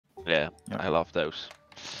Yeah, I love those.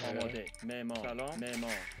 آماده. معمار. سلام.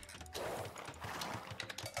 معمار.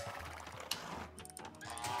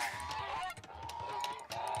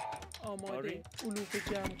 آماده. علوف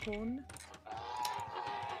جمع کن.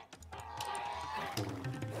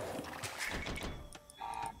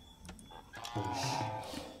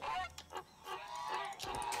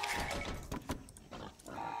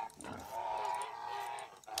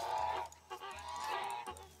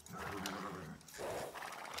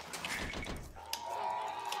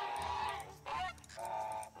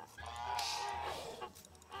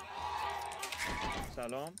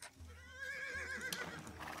 سلام.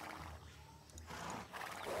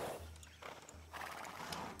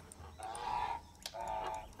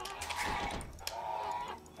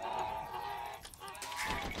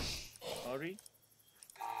 آری.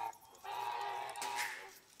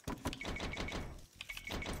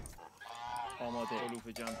 آماده. علوف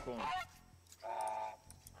جمع کن.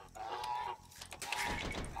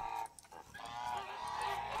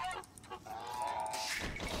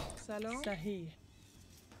 سلام. صحیح.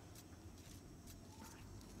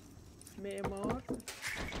 معمار.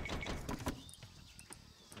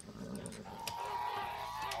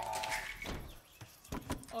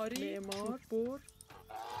 آری. معمار. بر.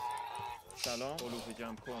 سلام. علوف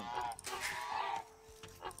جمع کن.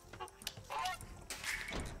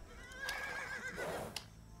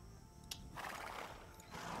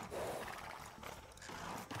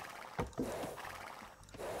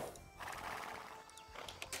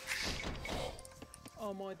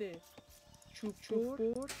 آماده. چوب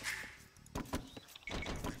بر.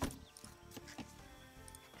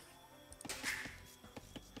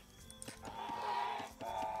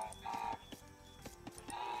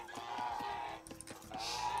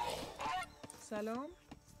 سلام.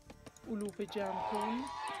 علوف جمع کن.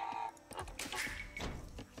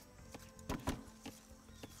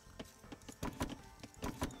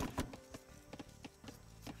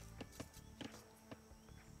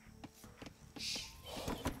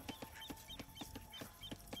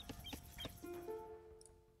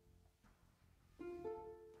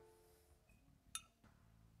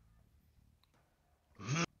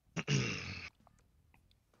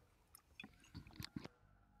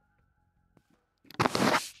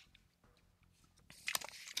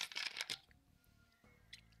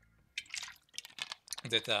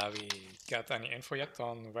 Did we get any info yet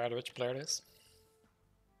on where which player is?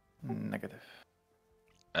 Negative.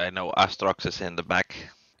 I know Astrox is in the back.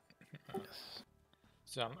 Yes.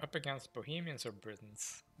 So I'm up against Bohemians or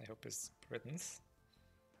Britons. I hope it's Britons.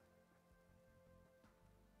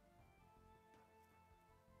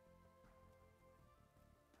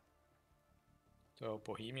 So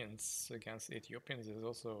Bohemians against Ethiopians is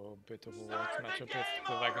also a bit of a world matchup if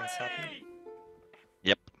the wagons happen.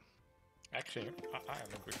 Yep. Actually, I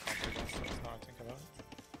have a good counter against those now I think about it.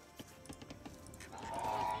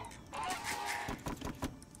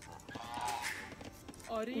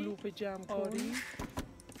 آری. علوف جمع کن. آری.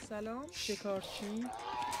 سلام. شکارچی.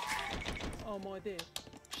 آماده.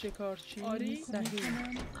 شکارچی. آری.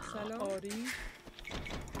 صحیح. سلام. آری.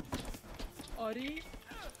 آری.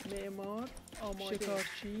 معمار. آماده.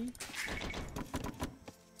 شکارچی.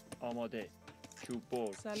 آماده. چوب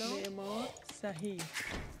بر. سلام. معمار. صحیح.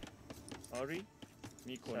 آری.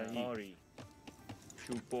 میکنم. آری.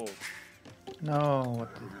 چوب بر. No,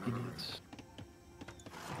 what the idiots.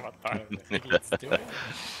 What are the idiots doing?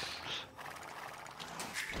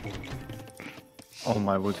 All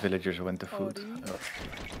my wood villagers went to food. Ori.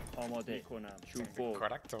 آماده کنم. I چوب think the بر.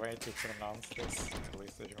 correct way to pronounce this, at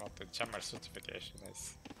least if you want the Jammer certification, is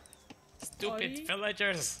stupid Ori.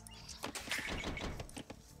 villagers!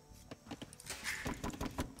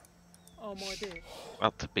 آماده.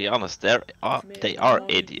 Well, to be honest, they are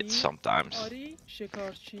idiots sometimes. آری.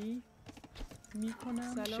 شکارچی.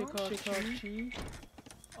 میکنم. سلام. شکارچی.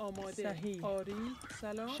 آماده. صحیح. آری.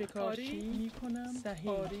 سلام. شکارچی. میکنم.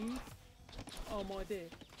 صحیح. آری. آماده.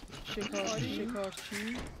 شکارچی.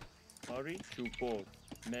 شکارچی. آری. چوب بر.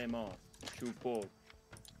 معمار. چوب بر.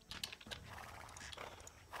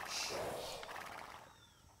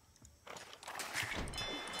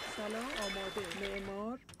 سلام. آماده.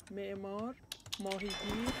 معمار. معمار.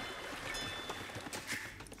 ماهیگیر.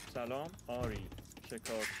 سلام. آری.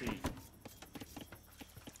 شکارچی.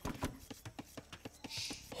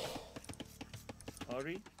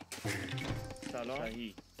 آری. سلام.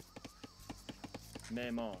 صحیح.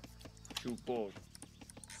 معمار. چوب بر.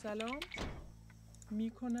 سلام.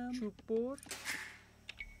 میکنم. چوب بر.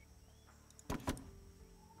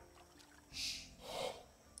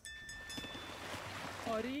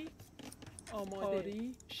 آری. آماده.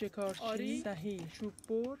 آری. شکارچی. آری. صحیح. چوب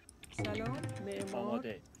بر. سلام. معمار.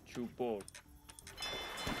 آماده. چوب برد.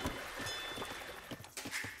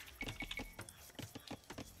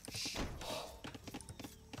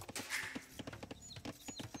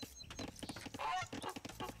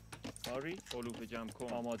 آری علوف جمع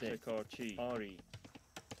کن. آماده. شکارچی. آری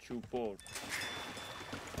چوب برد.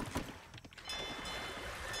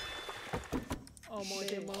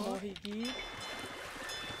 آماده ماهیگیر.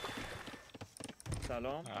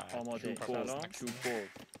 سلام. آماده. چوب سلام. برد. چوب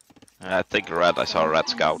برد. I think red. I saw a red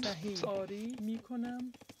scout. صحیح. So. آری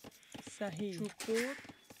میکنم. صحیح. چوب برد.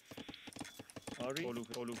 آری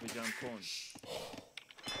علوف جمع کن.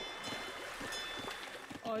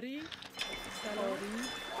 آری سلام.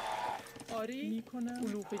 آری میکنم.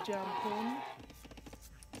 علوف جمع کن.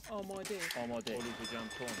 آماده. آماده. علوف جمع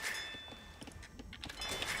کن.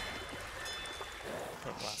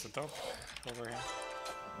 Got blasted up over here.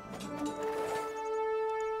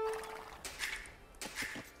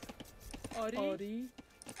 آری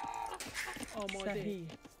آماده. صحیح.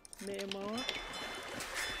 معمار.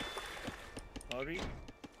 آری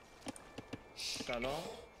سلام.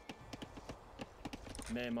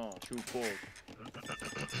 معمار چوب برد.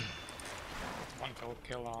 One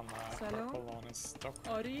kill on Salam. purple on his dog.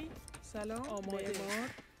 آری سلام. آماده. معمار.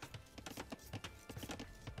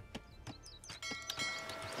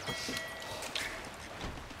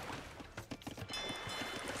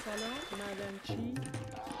 سلام. معدنچی.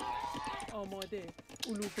 آماده.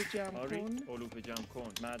 علوف جمع آری کن. علوف جمع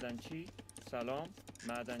کن. معدنچی. سلام.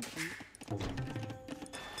 معدنچی.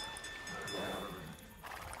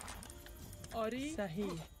 آری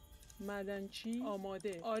صحیح. معدنچی.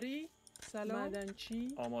 آماده. آری سلام.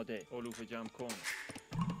 معدنچی. آماده. علوف جمع کن.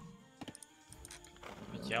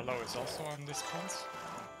 Yellow is also on this point.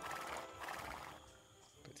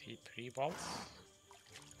 But he pre-bolts.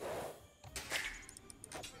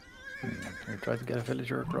 Can we try to get a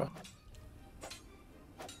villager across?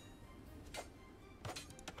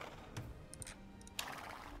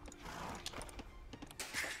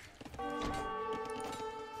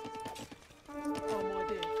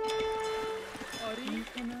 آماده. آری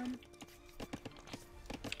میکنم.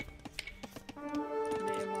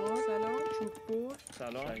 معمار. سلام. چوب برد.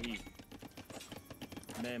 سلام. صحیح.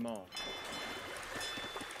 معمار.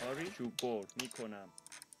 آری چوب برد میکنم.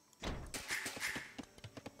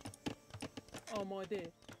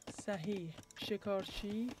 آماده. صحیح.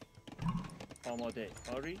 شکارچی. آماده.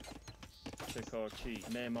 آری شکارچی.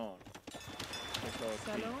 معمار. شکارچی.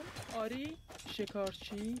 سلام. آری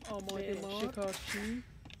شکارچی. آماده. معمار. شکارچی.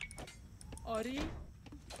 آری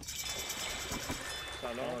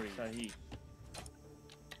سلام. آری صحیح.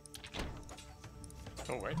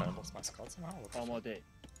 Oh wait, I lost my scout somehow. What the f- آماده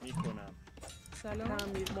میکنم. سلام.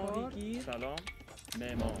 تعمیرکار. ماهیگیر. سلام.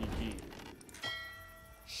 ماهیگیر.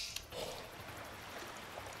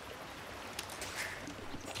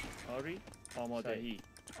 آری آماده. صحیح.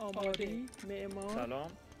 آماده. معمار.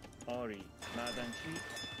 سلام. آری معدنچی.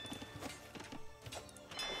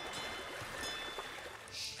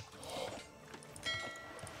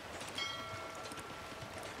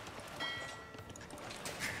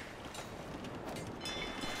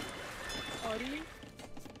 آری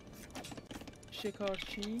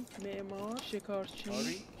شکارچی. معمار. شکارچی.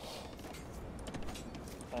 آری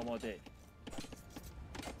آماده.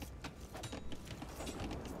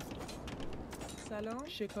 سلام.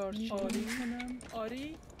 شکارچی. آری کنم.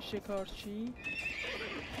 آری شکارچی.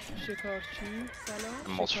 شکارچی. سلام.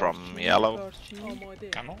 Camels شکارچی. from yellow. شکارچی. آماده.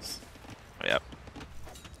 Camels? Yep.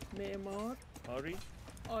 معمار. آری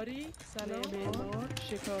آری سلام. معمار.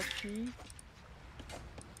 شکارچی.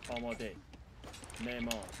 آماده.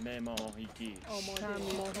 معمار. ماهیگیر. آماده.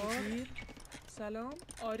 ماهیگیر. سلام.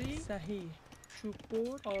 آری صحیح. چوب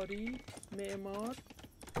برد. آری معمار.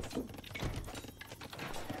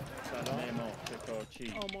 سلام. معمار.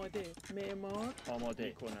 شکارچی. آماده. معمار.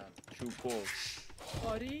 آماده کنم. چوب برد.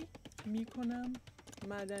 آری میکنم.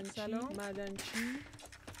 معدنچی. سلام. معدنچی.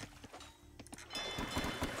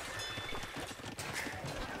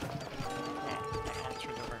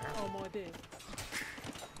 Archers over here. آماده.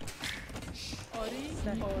 آری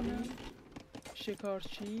صحیح. آری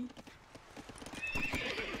شکارچی.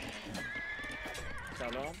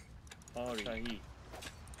 سلام. آری صحیح.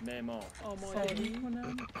 معمار. آماده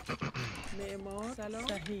میکنم. معمار. سلام.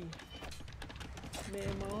 صحیح.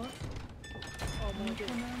 معمار. آماده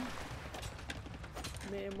کنم.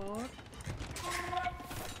 معمار.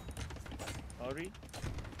 آری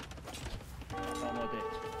آماده.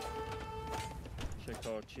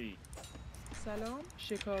 شکارچی. سلام.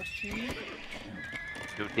 شکارچی.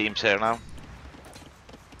 2 teams here now.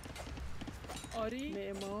 آری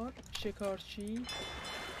معمار. شکارچی.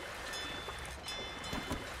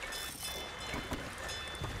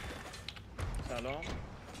 سلام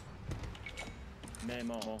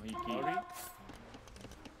معمار ماهیگیری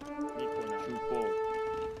میکنم چوب برد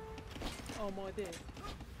آماده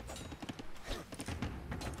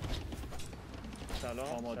سلام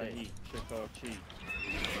آماده شکارچی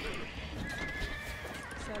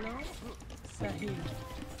سلام صحیح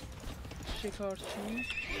شکارچی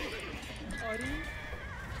آری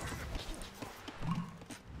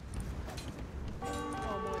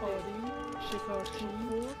آماده آری شکارچی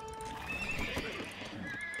برد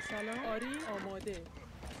سلام آری آماده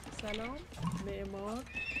سلام معمار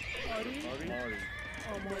آری آری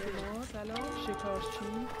آماده معمار سلام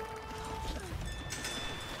شکارچی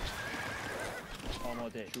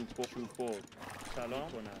آماده چوب برد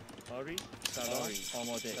سلام کنم آری سلام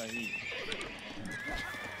آماده صحیح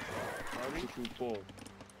آری چوب برد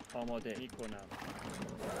آماده میکنم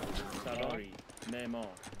سلام آری معمار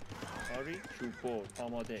آری چوب برد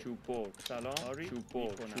آماده چوب برد سلام آری چوب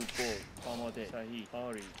برد چوب برد آماده صحیح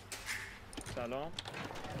آری سلام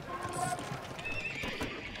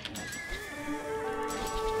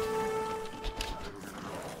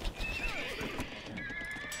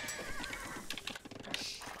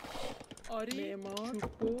آری معمار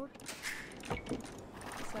چوب برد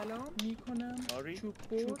سلام میکنم آری چوب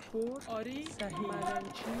برد آری صحیح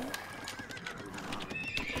معدنچی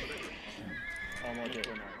آماده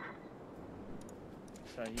کنم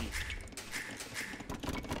صحیح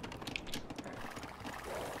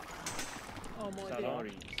آماده سلام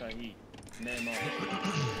آری صحیح معمار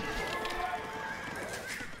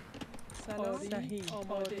سلام صحیح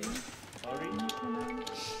آماده آری میکنم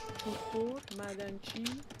چوب برد معدنچی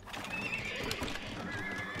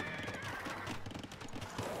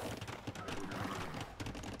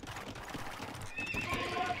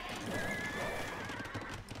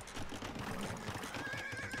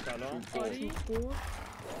سلام آری برد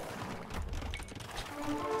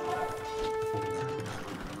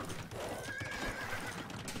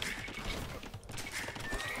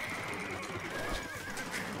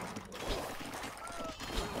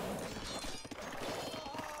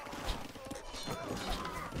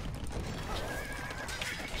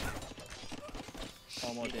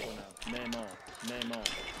آماده کنم معمار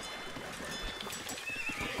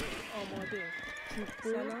آماده چوب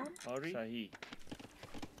برد سلام آری صحیح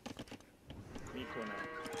میکنم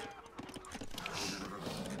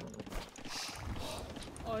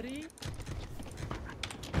آری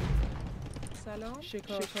سلام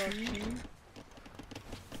شکارچی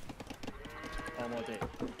آماده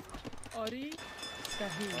آری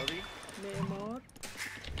صحیح آری معمار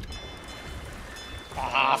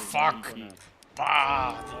Ah, fuck! میکنم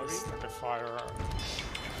Ah! Sorry? The fire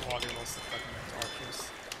body was attacking the archers.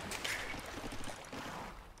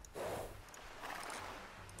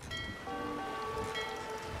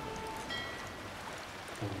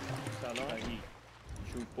 سلام صحیح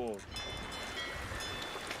چوب برد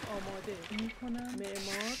آماده میکنم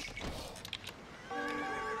معمار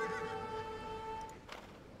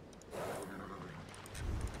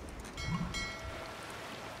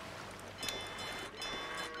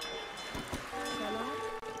سلام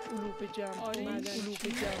علوف جمع آری علوف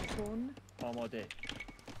جمع کن آماده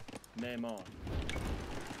معمار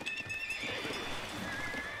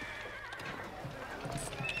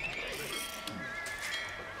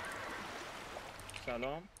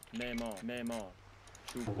سلام معمار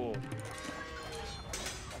چوب برد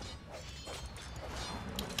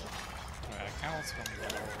Camels from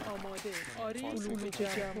below. آماده آری علوف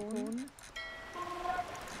جمع کن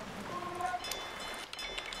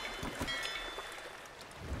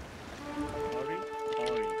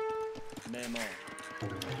آری معمار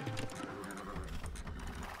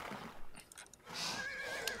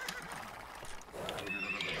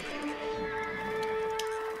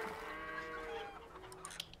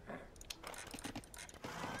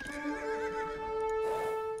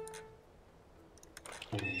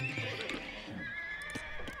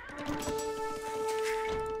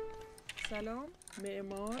سلام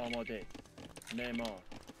معمار آماده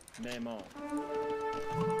معمار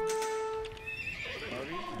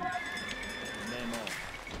آری معمار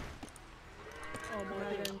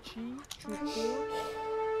آماده چی چوب برد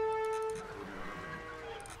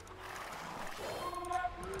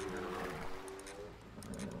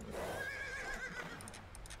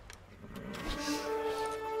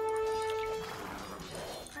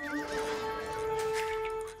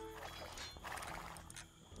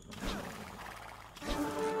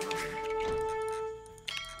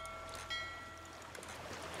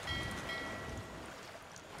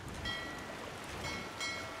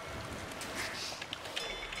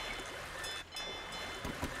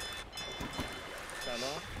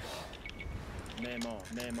سلام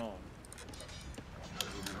معمار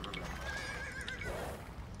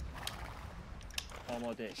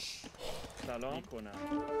آماده. سلام میکنم.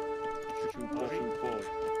 شوپور.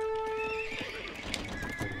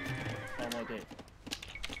 آماده.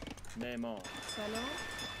 معمار. سلام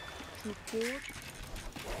چوببر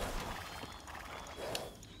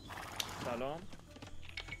سلام.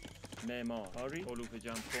 معمار. آری. علوف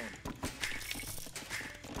جمع کن.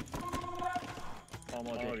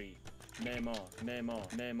 آماده. آری. معمار.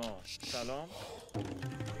 سلام.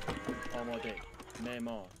 آماده.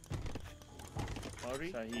 معمار.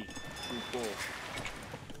 آری. صحیح. شوپور.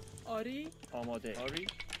 آری آماده. آری.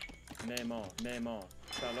 معمار.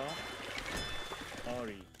 سلام.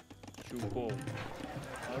 آری. شوپور.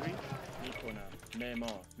 آری. میکنم.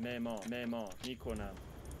 معمار. میکنم.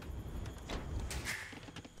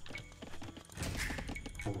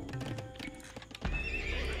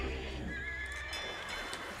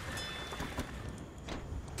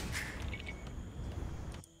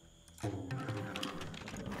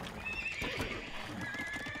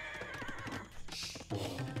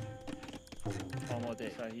 آماده.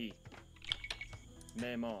 صحیح.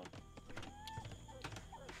 معمار.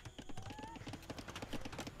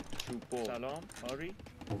 شوپور. سلام. آری.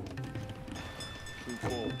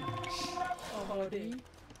 شوپور. آری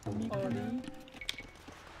آری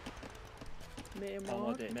معمار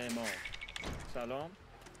آماده. معمار. سلام.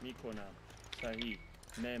 میکنم. صحیح.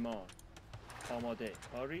 معمار. آماده.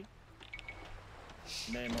 آری.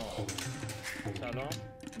 معمار. سلام.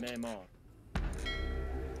 معمار.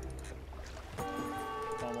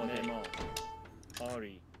 آماده. معمار.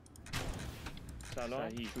 آری. سلام.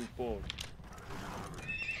 صحیح. شوپور.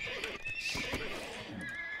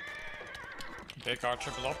 Big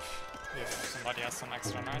archer blob. If somebody has some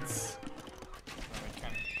extra knights, then we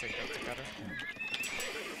can take that together.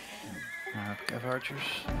 I have Cav archers.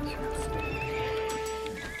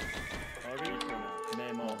 آری. میکنم.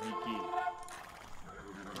 معمار. میگی.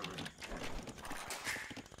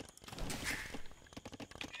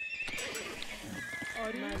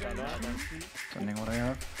 آری سلام. Sending what I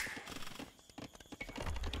have.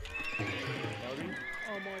 آری.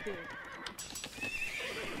 آماده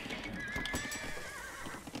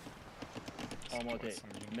آماده.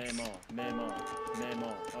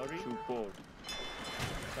 معمار. آری. شوپور.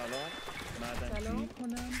 سلام. معدنچی. سلام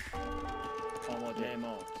کنم آماده.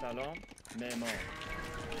 معمار. سلام. معمار.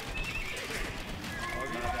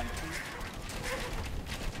 آری. معدنچی.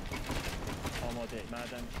 آماده.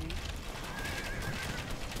 معدنچی.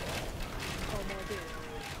 آماده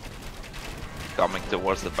Coming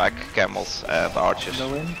towards the back, camels and archers.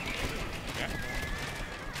 Go in.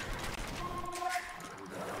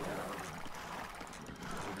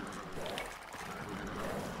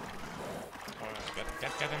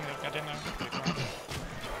 Get in there, get in there.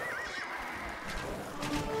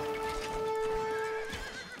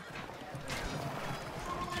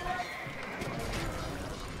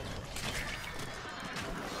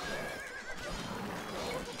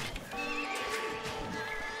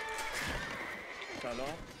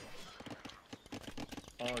 سلام.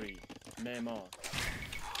 آری. معمار.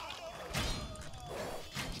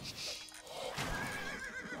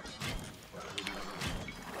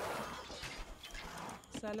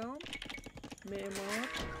 سلام معمار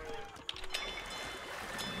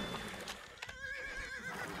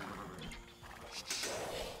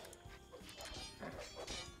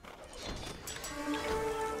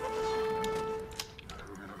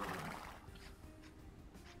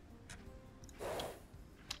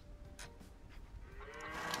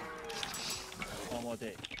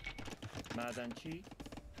آماده. معدنچی.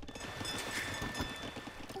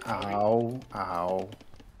 Ow.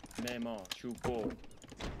 معمار. شوپور.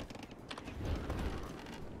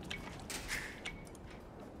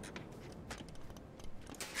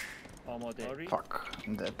 آماده. آری. Fuck,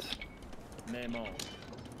 I'm dead. معمار.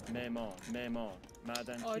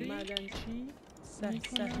 معدنچی. آری معدنچی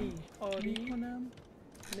صحیح آری کنم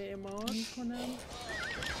معمار میکنم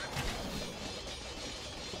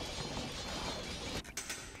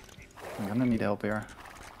I'm gonna need help here.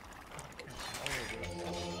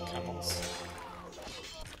 Camels.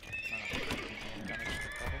 Damage the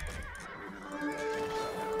problem.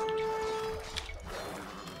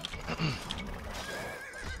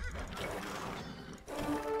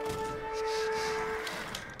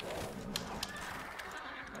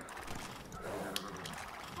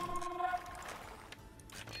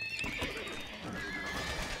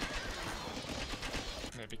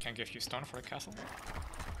 Maybe can give you stone for a castle.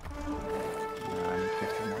 I need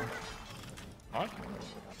 50 more. What?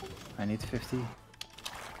 I need 50.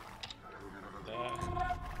 There.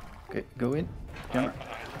 Okay, go in. Jammer.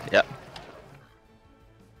 Yeah.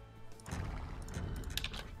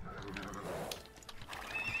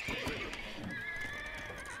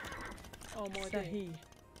 آماده صحیح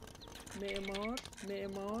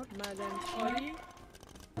معمار معدنچی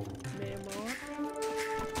معمار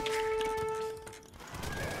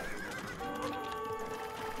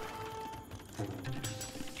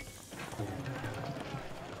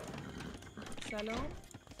سلام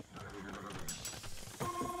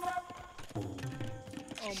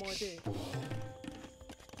آماده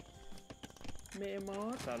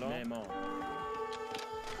معمار سلام معمار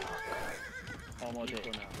آماده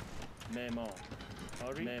کنم معمار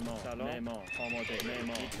آری معمار سلام معمار آماده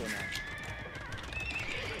معمار کنم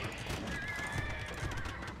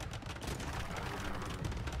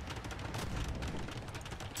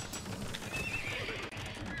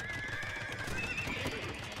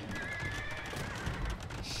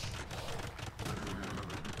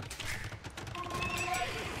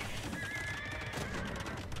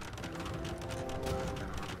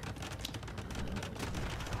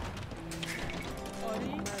آری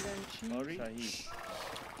معدنچی آری صحیح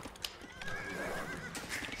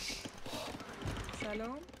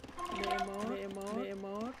سلام معمار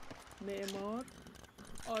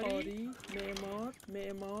آری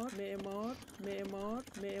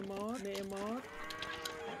معمار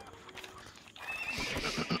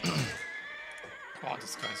Wow,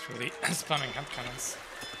 this guy's really spamming hand cannons.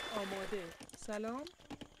 آماده سلام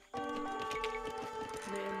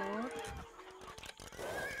معمار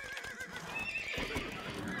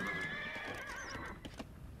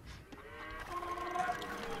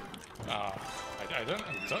I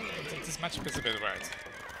don't. This matchup is a bit weird.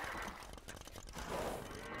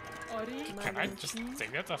 آری Can I just معدنچی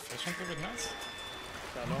take that efficiently with nets?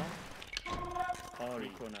 سلام آری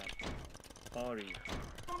کنم آری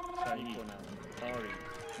صحیح کنم آری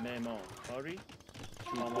معمار آری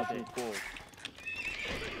آماده برد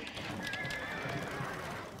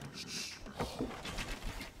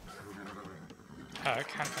Hand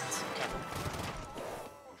cannons. Careful.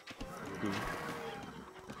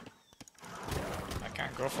 I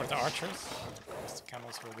can't go for the archers, because the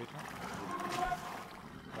camels will beat me.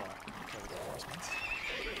 Or I can kill the horsemen.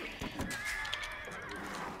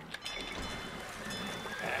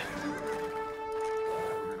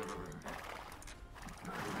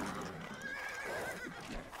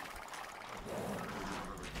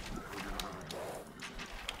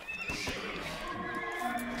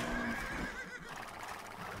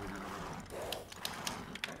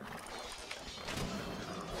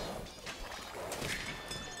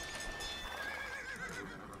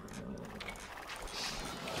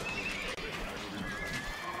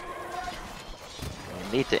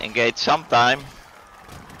 Need to engage sometime.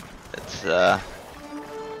 It's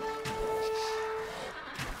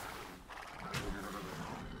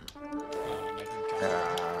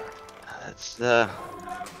it's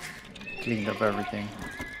Cleaned up everything.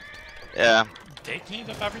 yeah, They cleaned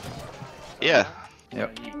up everything. yeah.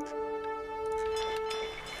 Yep.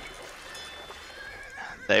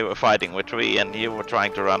 They were fighting with 3 and you were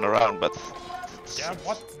trying to run around, but Yeah,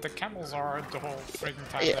 what? The camels are the whole freaking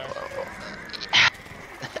time yeah. there.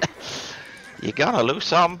 You're gonna lose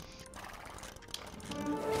some.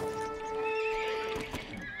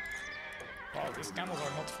 Wow, these camels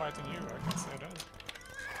are not fighting you, I can say that.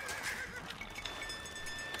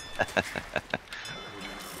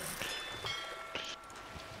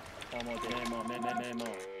 آماده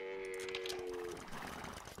معمار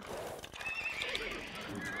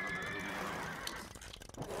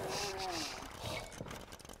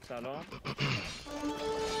سلام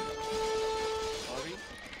آری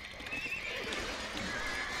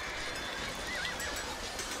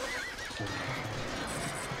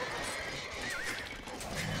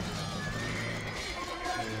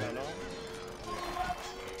سلام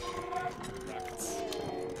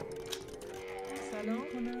سلام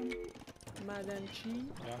کنم معدنچی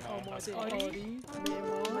Yeah, no, that's آماده آری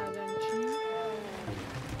معمار معدنچی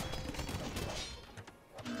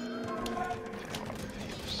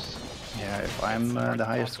Yeah, if I'm the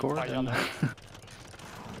highest score, then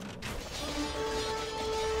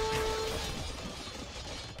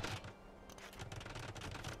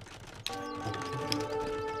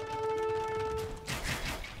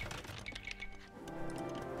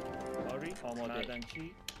آری آماده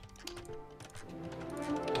معدنچی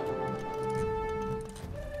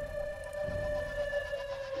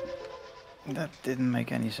that didn't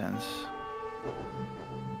make any sense.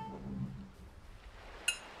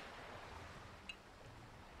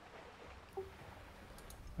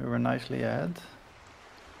 We were nicely ahead.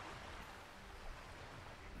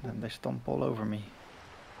 Then they stomp all over me.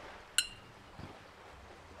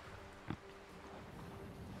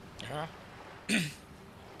 Yeah.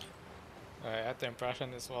 I had the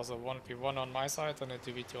impression this was a 1v1 on my side and a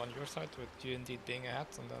 2v2 on your side, with you indeed being ahead,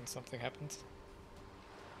 and then something happened.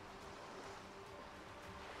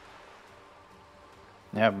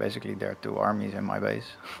 Yeah, basically there are two armies in my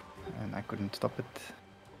base, and I couldn't stop it.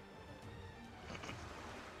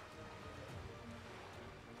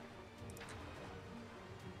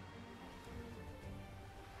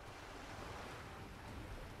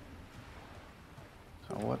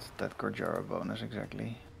 So what's that Gorjara bonus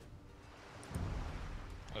exactly?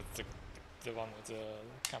 That's the one with the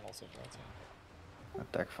camels, right? Yeah.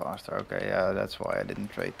 Attack faster, okay, yeah, that's why I didn't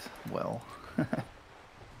trade well.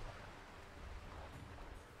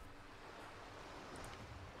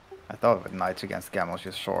 I thought with knights against camels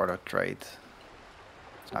you sort of trade.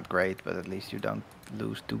 It's not great, but at least you don't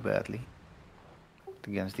lose too badly. But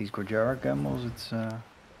against these Gorjara camels it's a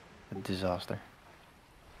disaster.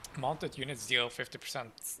 Mounted units deal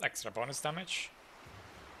 50% extra bonus damage.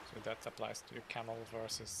 So that applies to camel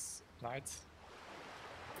versus knight.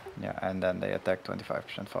 Yeah, and then they attack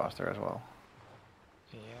 25% faster as well.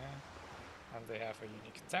 Yeah. And they have a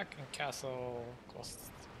unique attack, and castle costs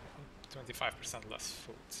 25% less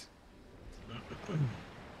food.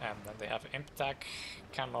 And then they have imp attack,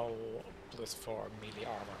 camel plus 4 melee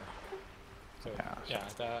armor. So yeah,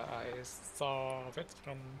 I saw a bit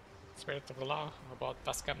from Spirit of the Law about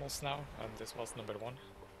best camels now, and this was number 1.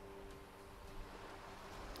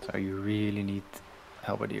 So you really need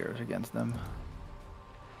halberdiers against them.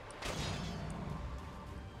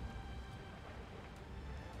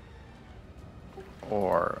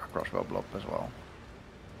 Or a crossbow blob as well.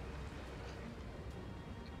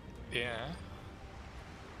 Yeah.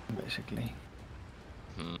 Basically.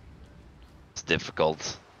 It's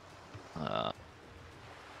difficult. I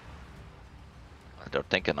don't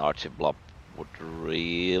think an archer blob would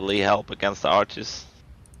really help against the archers.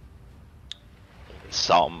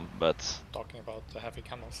 Some, but Talking about the heavy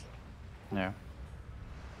camels. Yeah.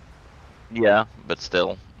 yeah, but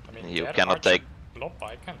still, I mean, you the cannot archer take. blob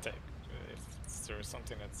I can take if there is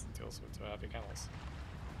something that deals with the heavy camels,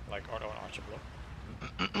 like auto and archer blob.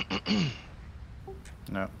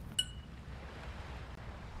 No.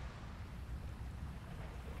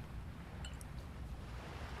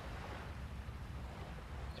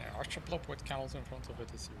 Yeah, archer blob with camels in front of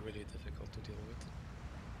it is really difficult to deal with.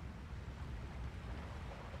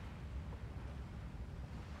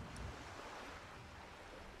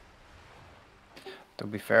 To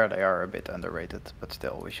be fair, they are a bit underrated, but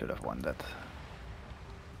still we should have won that.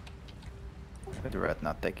 With red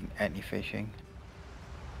not taking any fishing.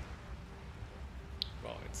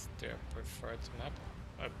 Well, it's their preferred map.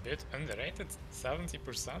 A bit underrated,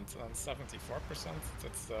 70% and 74%.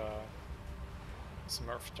 That's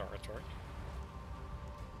Smurf territory.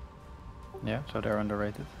 Yeah, so they're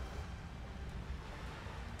underrated.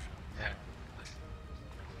 Yeah.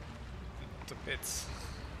 The bits.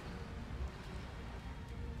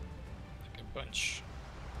 Like a bunch.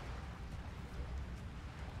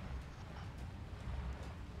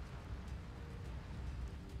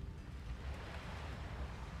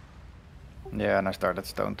 Yeah, and I started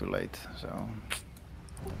stone too late, so